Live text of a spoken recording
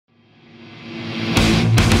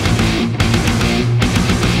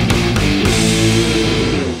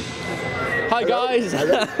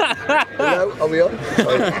Are we on?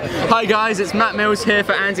 Hi guys, it's Matt Mills here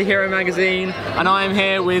for Antihero magazine, and I am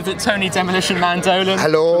here with Tony Demolition Man Dolan.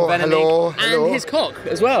 Hello, from Venom hello, Inc. hello. And his cock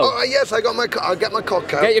as well. Oh yes, I got my. I'll get my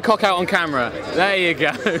cock out. Get your cock out on camera. There you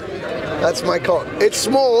go. That's my cock. It's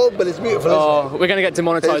small, but it's beautiful. Oh, we're going to get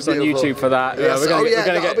demonetized on beautiful. YouTube for that. Yes.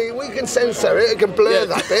 I mean, we can censor it. We can blur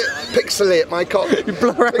that bit. Pixelate my cock.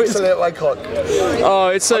 Blur out Pixelate my cock. Oh,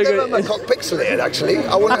 it's so I've good. never had my cock pixelated, actually.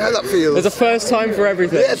 I wonder how that feels. There's a first time for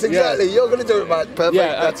everything. Yes, exactly. Yeah. You're going to do it, Matt. Perfect.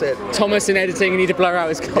 Yeah, that's it. Thomas in editing, you need to blur out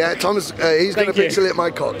his cock. Yeah, Thomas, he's going to pixelate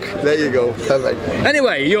my cock. There you go. Perfect.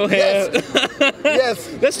 Anyway, you're here. Yes.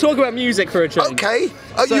 Yes. Let's talk about music for a change. Okay.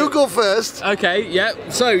 You go first. Okay, yeah.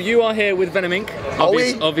 So you are here with Venom Inc.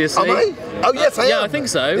 Obviously. Am I? Oh yes, I am. Yeah, I think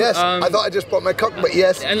so. Yes, I thought I just brought my cock, but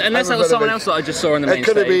yes. Unless that was someone else that I just saw on the main stage. It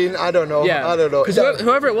could have stage. been, I don't know. Yeah. I don't know. Because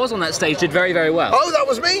whoever it was on that stage did very, very well. Oh, that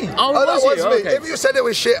was me. Oh, that was me. Okay. If you said it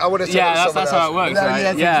was shit, I would have said it was someone that's else. how it works, right?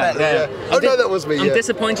 Yes, Yeah, exactly, yeah. Oh no, that was me. I'm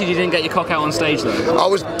disappointed you didn't get your cock out on stage though. I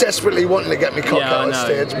was desperately wanting to get my cock out on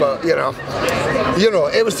stage, but you know,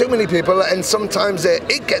 it was too many people, and sometimes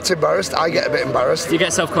it gets embarrassed. I get a bit embarrassed. You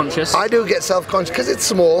get self-conscious. I do get self-conscious because it's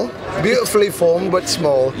small, beautifully formed, but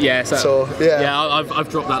small. Yeah. So yeah. Yeah, I've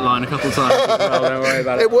dropped that line a couple of times. Well, don't worry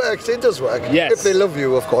about it. It works. It does work. Yes. If they love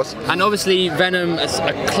you, of course. And obviously, Venom, a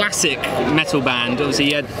classic metal band. Obviously,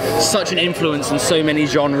 he had such an influence on so many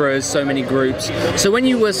genres, so many groups. So when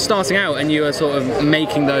you were starting out and you were sort of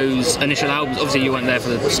making those initial albums, obviously you weren't there for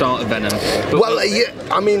the start of Venom. Well, yeah,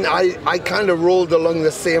 I mean, I kind of rolled along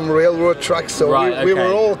the same railroad tracks, so we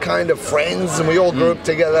were all kind of friends, and we all grew up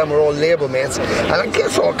together, and we're all label mates. And I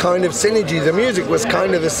guess all kind of synergy. The music was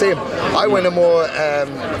kind of the same. I went a more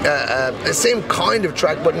the same kind of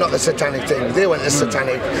track, but not the satanic thing. They went the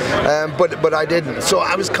satanic, but I didn't. So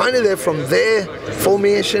I was kind of there from their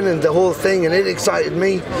formation and the whole thing, and it excited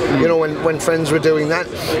me, when friends were doing that.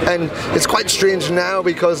 And it's quite strange now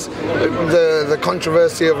because the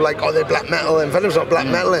controversy of like, oh, they're black metal and Venom's not black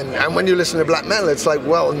metal, and when you listen to black metal, it's like,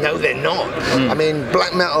 well, no, they're not. I mean,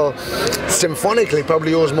 black metal symphonically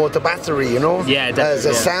probably owes more to Battery, yeah, as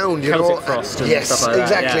a sound, Celtic Frost and yes, stuff like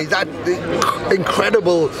exactly. That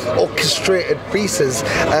Incredible orchestrated pieces,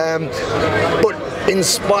 but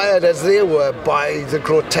inspired as they were by the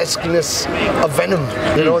grotesqueness of Venom,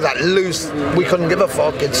 that loose, we couldn't give a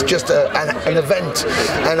fuck, it's just an event.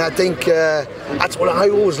 And I think that's what I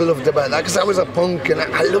always loved about that, because I was a punk and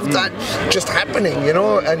I loved that just happening,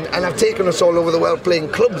 and I've taken us all over the world playing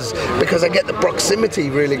clubs because I get the proximity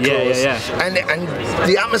really close. And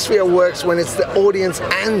the atmosphere works when it's the audience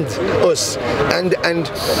and us, and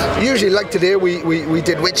usually like today we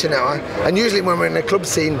did Witching Hour, and usually when we're in a club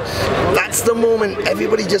scene, that's the moment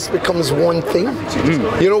everybody just becomes one thing.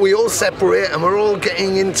 We all separate and we're all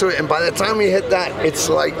getting into it, and by the time we hit that, it's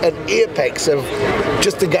like an apex of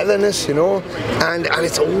just togetherness, and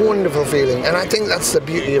it's a wonderful feeling. And I think that's the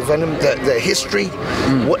beauty of Venom, the history,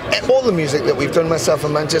 all the music that we've done, myself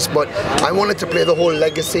and Mantis, but I wanted to play the whole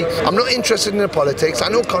legacy. I'm not interested in the politics. I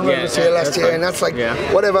know Conrad was here last year, and that's like,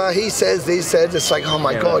 whatever he says, they said, it's like, oh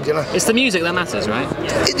my God, It's the music that matters, right?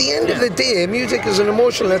 At the end of the day, music is an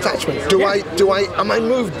emotional attachment. Am I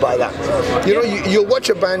moved by that? You'll watch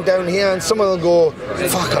a band down here and someone will go,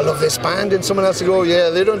 fuck, I love this band, and someone else will go, yeah,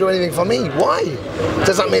 they don't do anything for me. Why?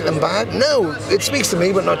 Does that make them bad? No, it speaks to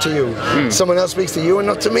me but not to you. Someone else speaks to you and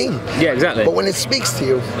not to me. Yeah, exactly. But when it speaks to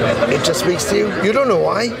you, it just speaks to you. You don't know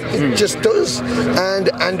why, it just does. And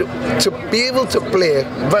to be able to play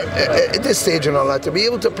at this stage and all that, to be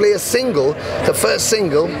able to play a single, the first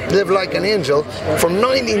single, Live Like an Angel, from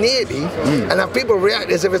 1980, and have people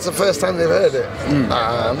react as if it's the first time they've heard it.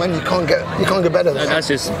 Man, you can't get better than that. That's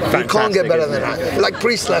just fantastic. You can't get better than that. Like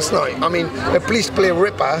Priest last night. I mean, the Priest play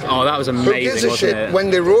Ripper. Oh, that was amazing. Who gives a shit? When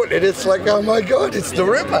they wrote it, it's like, oh my God, it's the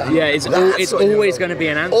Ripper. Yeah, it's always going to be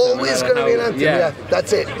an anthem. Always going to be an anthem. Yeah,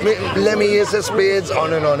 that's it. Lemmy is the Spades.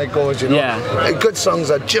 On and on it goes. Yeah. Good songs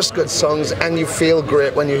are just good songs, and you feel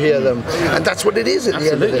great when you hear them, and that's what it is at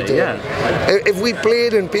the end of the day. Yeah. If we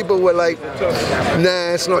played and people were like,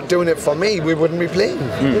 nah, it's not doing it for me, we wouldn't be playing.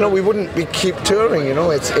 We wouldn't be keep touring.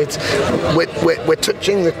 We're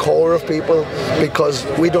touching the core of people because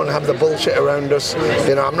we don't have the bullshit around us.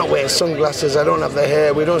 I'm not wearing sunglasses, I don't have the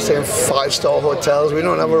hair, we don't stay in 5-star hotels, we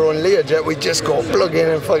don't have our own Learjet, we just go plug in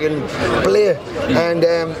and fucking play. And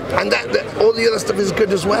that all the other stuff is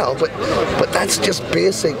good as well, but that's just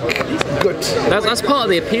basic good. That's part of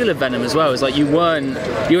the appeal of Venom as well, is like you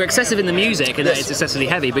were excessive in the music and that it's excessively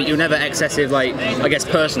heavy, but you're never excessive, like, I guess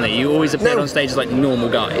personally, you always appeared on stage as like normal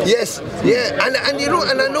guys. Yes, yeah, and you know,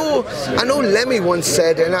 and I know Lemmy once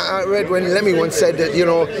said, and I read when Lemmy once said that, you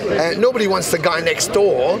know, nobody wants the guy next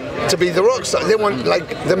door to be the rock star. They want like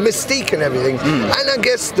the mystique and everything. And I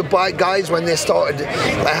guess the guys, when they started,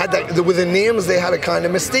 I had that with the names, they had a kind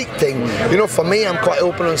of mystique thing. You know, for me, I'm quite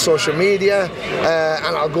open on social media,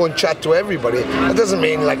 and I'll go and chat to everybody. That doesn't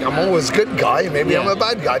mean like I'm always a good guy. Maybe I'm a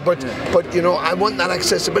bad guy, but you know, I want that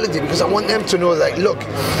accessibility because I want them to know, like, look,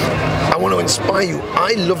 I want to inspire you.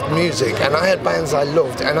 I loved music, and I had bands I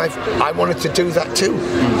loved, and I wanted to do that too,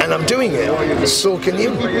 and I'm doing it. So can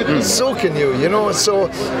you. So can you. You know. So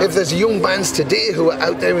if there's young bands today who are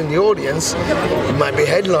out there in the audience, might be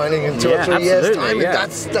headlining in 2 or 3 years' time. And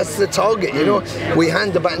that's the target. You know, we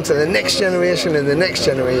hand the baton to the next generation and the next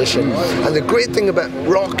generation. And the great thing about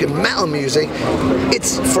rock and metal music,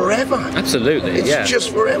 it's forever. Absolutely. It's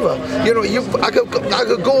just forever. You know, I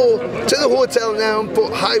could go to the hotel now and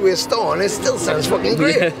put Highway Star, and it still sounds fucking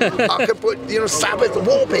great. I could put, you know, Sabbath,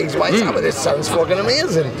 War Pigs by Sabbath. It sounds fucking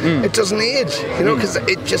amazing. It doesn't age, you know, because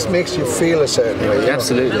it just makes you feel a certain way.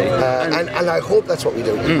 Absolutely. And I hope that's what we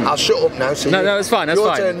do. I'll shut up now. So no, it's fine. That's your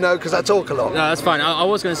fine. Turn now, because I talk a lot. No, that's fine. I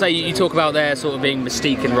was going to say, you talk about there sort of being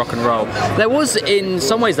mystique in rock and roll. There was, in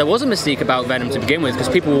some ways, there was a mystique about Venom to begin with, because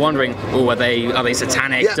people were wondering, oh, are they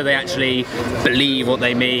satanic? Do they actually believe what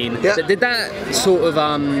they mean? Did that sort of,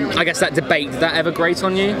 I guess that debate, did that ever grate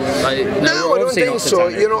on you? Like, no, I don't think so.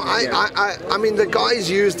 You know, I mean, the guys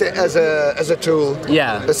used it as a tool.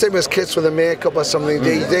 The same as Kiss with the makeup or something.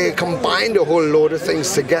 They combined a whole load of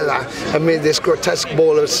things together and made this grotesque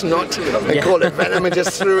ball of snot and called it Venom and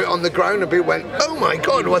just threw it on the ground, and people went, oh my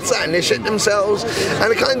God, what's that? And they shit themselves.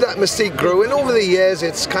 And kind of that mystique grew. And over the years,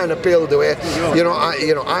 it's kind of peeled away. You know,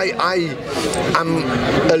 I'm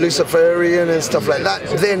a Luciferian and stuff like that.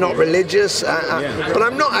 They're not religious, but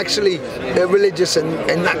I'm not actually religious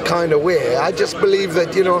in that kind of way. I just believe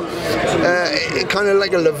that, you know, kind of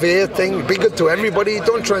like a Levere thing, be good to everybody,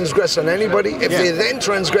 don't transgress on anybody. If they then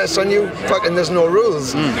transgress on you, fucking there's no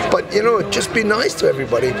rules. But, you know, just be nice to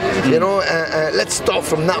everybody. You know, let's start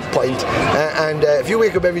from that point. And if you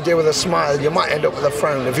wake up every day with a smile, you might end up with a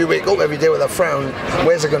frown. If you wake up every day with a frown,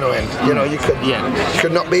 where's it going to end? You know, you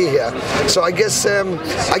could not be here. So I guess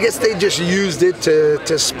they just used it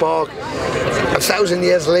to spark. 1,000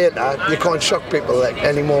 years later, you can't shock people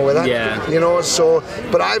anymore with that. You know. So,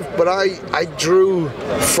 but I drew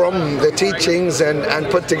from the teachings and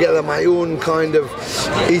put together my own kind of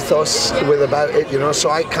ethos about it. You know. So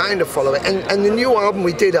I kind of follow it. And the new album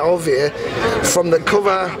we did, Alvia, from the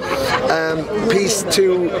cover piece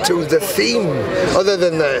to the theme, other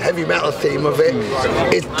than the heavy metal theme of it,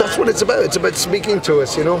 that's what it's about. It's about speaking to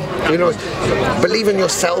us. You know. Believe in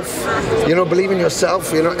yourself. You know. Believe in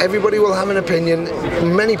yourself. You know. Everybody will have an opinion.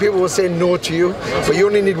 Many people will say no to you, but you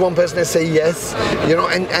only need one person to say yes, you know,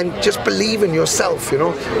 and just believe in yourself, you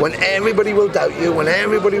know. When everybody will doubt you, when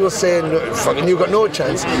everybody will say, no, fucking, you got no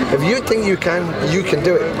chance, if you think you can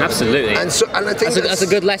do it. Absolutely. And I think that's a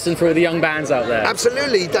good lesson for all the young bands out there.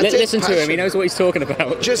 Absolutely. Listen to him, he knows what he's talking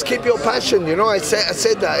about. Just keep your passion, you know. I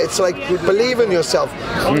said that. It's like, believe in yourself.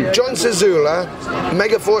 John Zazula,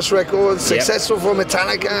 Megaforce Records, successful for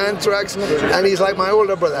Metallica, Anthrax, and he's like my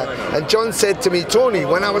older brother. And John said to me, Tony,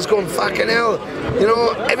 when I was going, fucking hell, you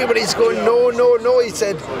know, everybody's going, no, no, no. He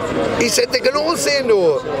said they can all say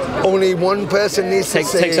no. Only one person needs to say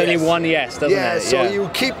yes. Takes only one yes, doesn't it? So you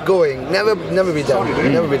keep going. Never be done.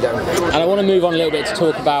 Never be done. And I want to move on a little bit to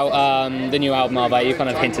talk about the new album, Alva. You kind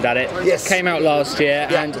of hinted at it. Yes. Came out last year,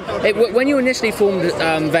 and when you initially formed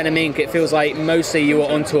Venom Inc., it feels like mostly you were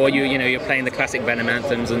on tour. You're playing the classic Venom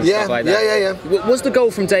anthems and stuff like that. Was the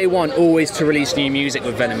goal from day one always to release new music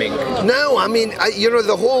with Venom Inc.? No, I mean,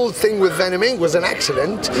 the whole thing with Venom Inc. was an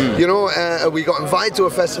accident. You know, we got invited to a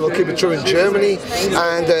festival, Keep It True, in Germany,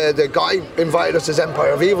 and the guy invited us as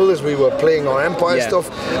Empire of Evil as we were playing our Empire stuff,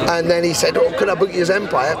 and then he said, oh, could I book you as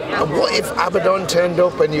Empire? And what if Abaddon turned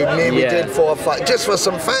up and you maybe did 4 or 5, just for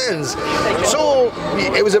some fans? So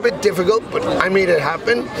it was a bit difficult, but I made it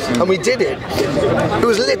happen, and we did it. It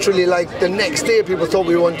was literally like the next day people thought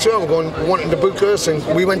we were on tour, wanting to book us, and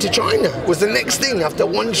we went to China. It was the next thing. After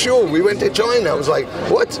one show, we went to China. I was like,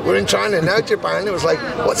 what? We're in China now, Japan. It was like,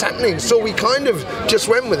 what's happening? So we kind of just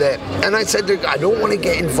went with it. And I said, I don't want to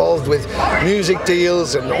get involved with music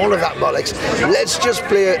deals and all of that bollocks. Let's just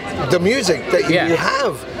play the music that you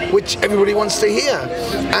have, which everybody wants to hear.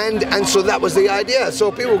 And so that was the idea.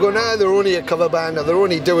 So people go, nah, they're only a cover band, or they're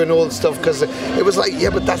only doing old stuff, because it was like,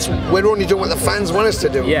 but we're only doing what the fans want us to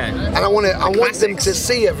do. And I want them to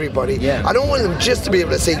see everybody. I don't want them just to be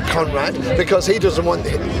able to see Conrad, because he doesn't want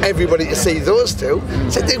everybody to see those two.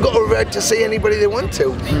 So they've got a right to see anybody anybody they want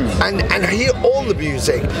to, and hear all the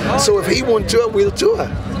music. So if he won't tour, we'll tour.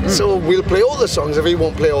 So we'll play all the songs if he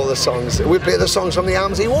won't play all the songs. We'll play the songs from the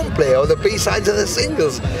albums he won't play, or the B-sides of the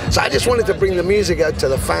singles. So I just wanted to bring the music out to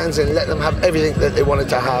the fans and let them have everything that they wanted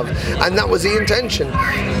to have, and that was the intention.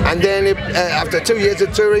 And then after 2 years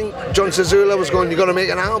of touring, John Zazula was going, "You got to make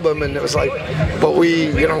an album," and it was like, "But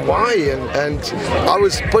why?" And I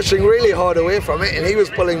was pushing really hard away from it, and he was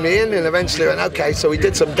pulling me in, and eventually went, "Okay." So we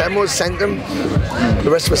did some demos, sent them. The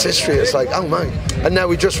rest was history. It's like, oh my! And now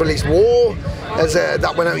we just released War.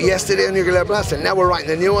 That went out yesterday on Nuclear Blast, and now we're writing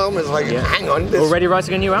a new album. It's like, hang on. Already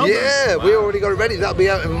writing a new album? Yeah, we already got it ready. That'll be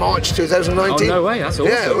out in March 2019. Oh, no way, that's awesome.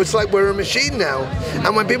 Yeah, it's like we're a machine now.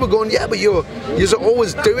 And when people going, "Yeah, but you're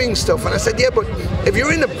always doing stuff," and I said, "Yeah, but if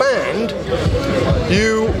you're in a band,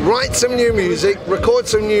 you write some new music, record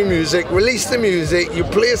some new music, release the music, you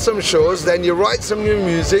play some shows, then you write some new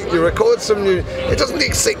music, you record some new... It doesn't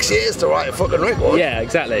take 6 years to write a fucking record. Yeah,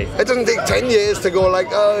 exactly. It doesn't take 10 years to go like,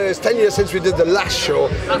 oh, it's 10 years since we did the last show,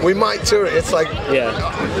 we might tour it. It's like,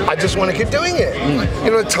 I just want to keep doing it.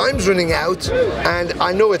 You know, time's running out, and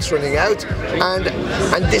I know it's running out, and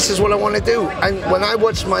this is what I want to do. And when I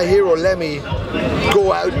watched my hero Lemmy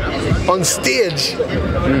go out on stage,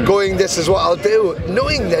 going, "This is what I'll do,"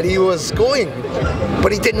 knowing that he was going,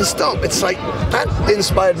 but he didn't stop. It's like, that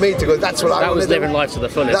inspired me to go, that's what I want to do. That was living life to the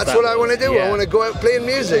fullest. That's what I want to do. I want to go out playing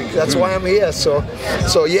music. That's why I'm here. So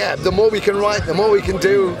yeah, the more we can write, the more we can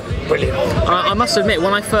do. Brilliant. I must admit,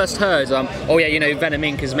 when I first heard, Venom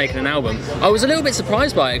Inc. is making an album, I was a little bit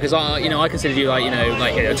surprised by it, because I considered you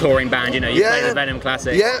like a touring band. You play the Venom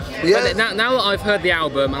classics. Yeah. But now that I've heard the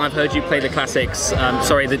album and I've heard you play the classics,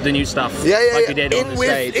 the new stuff, like you did on the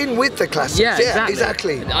stage. In with the classics. Yeah,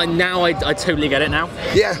 exactly. Now I totally get it now.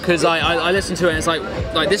 Yeah. Because I listen to it and it's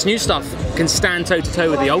like this new stuff can stand toe to toe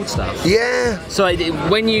with the old stuff. Yeah. So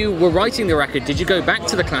when you were writing the record, did you go back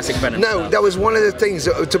to the classic Venom? No, stuff? that was one of the things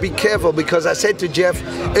to be careful, because I said to Jeff,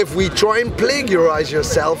 if we try and plagiarize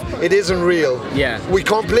yourself, it isn't real. Yeah. We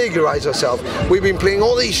can't plagiarize ourselves. We've been playing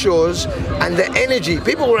all these shows, and the energy,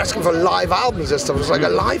 people were asking for live albums and stuff. It's like, a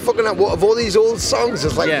live fucking album of all these old songs.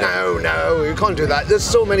 It's like, no, you can't do that. There's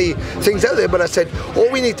so many things out there. But I said, all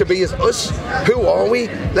we need to be is us. Who are we?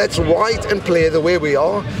 Let's write and play the way we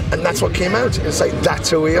are. And that's what came out. It's like, that's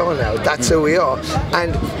who we are now. That's who we are.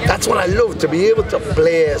 And that's what I love, to be able to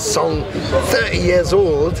play a song 30 years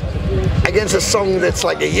old against a song that's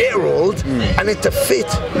like a year old, and it to fit.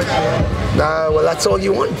 Well, that's all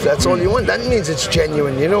you want. That's all you want. That means it's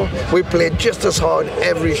genuine, you know. We played just as hard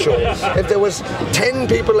every show. If there was 10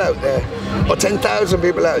 people out there, or 10,000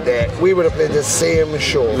 people out there, we would have played the same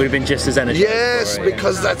show. It would have been just as energetic. Yes,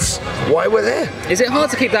 because that's why we're there. Is it hard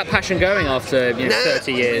to keep that passion going after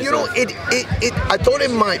 30 years? You know, I thought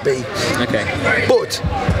it might be. Okay. But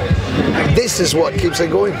this is what keeps it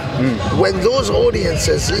going. When those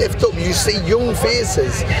audiences lift up, you see young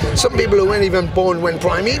faces, some people who weren't even born when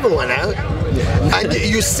Primeval went out, and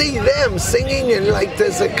you see them singing, and like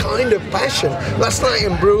there's a kind of passion. Last night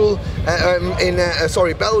in Brule,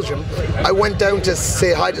 Belgium, I went down to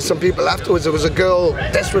say hi to some people afterwards. There was a girl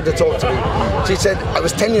desperate to talk to me. She said, I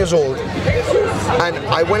was 10 years old, and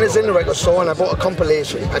I went as in the record store and I bought a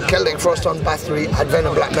compilation. Had Celtic Frost on Battery, had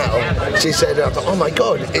Venom Black Metal. She said, oh my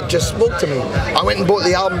God, it just spoke to me. I went and bought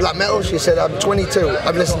the album Black Metal. She said, I'm 22.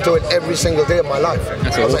 I've listened to it every single day of my life.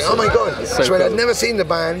 I was like, oh my God. So she went, I'd never seen the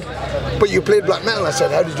band, but you played Black Metal. I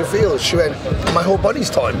said, how did you feel? She went, my whole body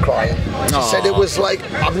started crying. She said it was like,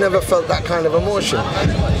 I've never felt that kind of emotion.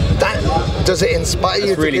 Does it inspire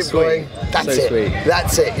you to keep going? That's it. Sweet.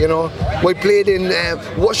 That's it, you know. We played in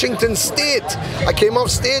Washington State. I came off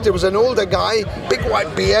stage, there was an older guy, big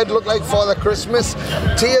white beard, looked like Father Christmas,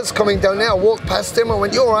 tears coming down there. I walked past him, I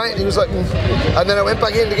went, you alright? And he was like, and then I went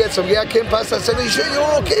back in to get some. I came past, I said, are you sure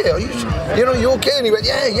you're okay? Are you okay? And he went,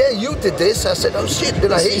 yeah, you did this. I said, oh shit,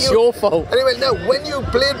 did I hit you? It's your fault. And he went, no, when you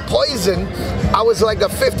played Poison, I was like a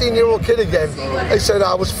 15-year-old kid again. I said,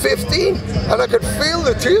 I was 15, and I could feel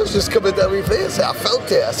the tears just coming down my face. I felt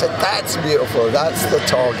it. I said, that's beautiful. That's the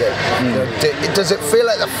target. You know, does it feel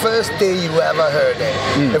like the first day you ever heard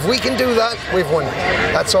it? If we can do that, we've won.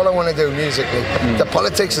 That's all I want to do musically. The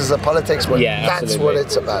politics is the politics. That's what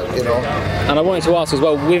it's about, you know. And I wanted to ask as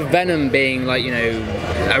well, with Venom being like, you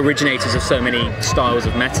know, originators of so many styles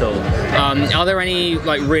of metal, are there any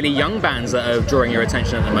like really young bands that are drawing your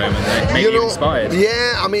attention at the moment that make you inspired?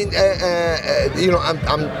 Yeah, I mean, you know,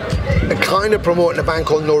 kind of promoting a band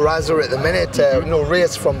called No Raza at the minute, No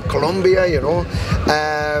Race from Colombia, you know.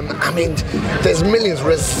 I mean, there's millions.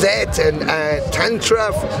 Rosette and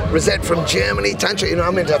Tantra, Rosette from Germany, Tantra, you know,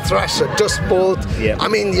 I'm into thrash, so Dust Bolt. Yeah. I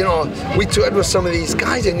mean, you know, we toured with some of these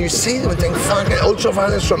guys and you see them and think, fuck,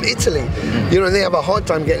 Ultraviolence from Italy. You know, they have a hard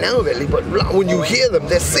time getting out of Italy, but when you hear them,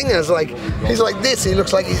 their singers, like, he's like this, he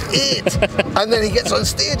looks like he's 8. And then he gets on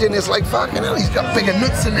stage and it's like, fucking hell, he's got bigger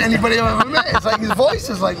nuts than anybody I've ever met. It's like his voice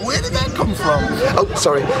is like, where did that come from? Oh,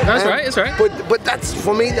 sorry. That's right, that's right. But that's,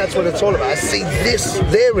 for me, that's what it's all about. I see this,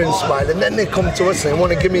 they're inspired, and then they come to us and they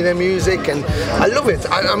want to give me their music, and I love it.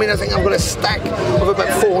 I mean, I think I've got a stack of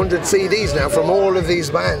about 400 CDs now from all of these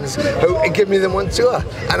bands who give me them on tour,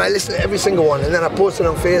 and I listen to every single one, and then I post it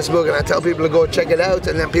on Facebook and I tell people to go check it out,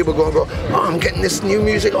 and then people go and go, oh, I'm getting this new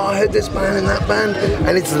music, oh, I heard this band and that band,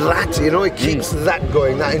 and it's that, you know, it keeps that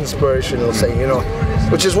going, that inspirational thing, you know,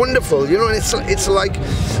 which is wonderful, you know, and it's like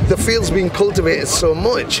the field's being cultivated so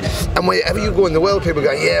much, and wherever you go in the world, people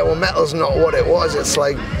go, yeah, well, metal's not what it was. It's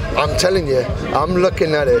like, I'm telling you, I'm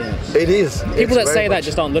looking at it. It is. People that say that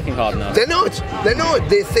just aren't looking hard enough. They're not. They're not.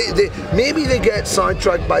 Maybe they get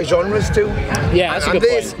sidetracked by genres too. Yeah, that's a good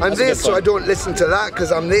point. I'm this, so I don't listen to that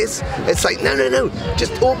because I'm this. It's like, no.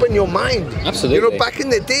 Just open your mind. Absolutely. You know, back in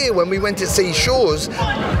the day when we went to see shows,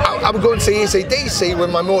 I would go and see AC/DC with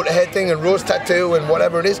my Motorhead thing and Rose Tattoo and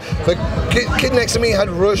whatever it is. The kid next to me had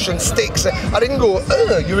Rush and Styx. I didn't go,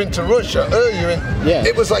 you're into Rush, or you're in. Yeah.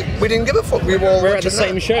 It was like, we didn't give a fuck. We were all at the that.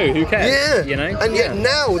 same show. Who cares? Yeah. You know. And yet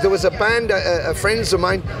now there was a band, friends of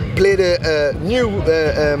mine played a new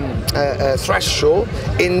thrash show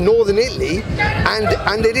in northern Italy,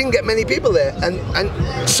 and they didn't get many people there.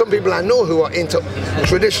 And some people I know who are into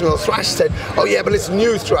traditional thrash said, oh yeah, but it's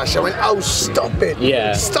new thrash. I went, oh, stop it.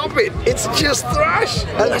 Yeah. Stop it. It's just thrash.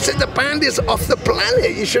 And I said, the band is off the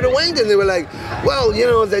planet. You should have went. And they were like, well, you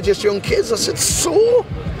know, they're just young kids. I said, so?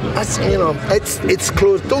 You know, it's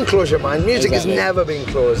closed. Don't close your mind. Music has never been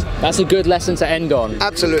closed. That's a good lesson to end on.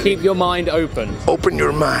 Absolutely. Keep your mind open. Open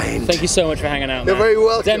your mind. Thank you so much for hanging out. You're very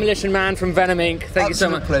welcome. Demolition Man from Venom Inc. Thank you so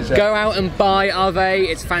much. Pleasure. Go out and buy Ave.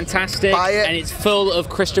 It's fantastic. Buy it. And it's full of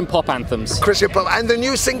Christian pop anthems. Christian pop. And the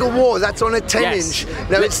new single War, that's on a 10-inch.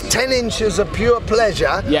 Now it's 10 inches of pure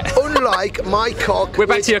pleasure. Yeah. Unlike my cock. We're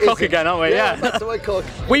back to your cock again, aren't we? Yeah. Back to my cock.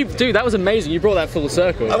 Dude, that was amazing. You brought that full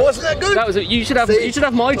circle. Wasn't that good? That was. You should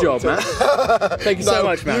have my job, man. Thank you so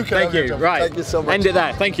much, man. Thank you. Right. Thank you so much. End it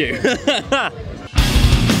there. Thank you.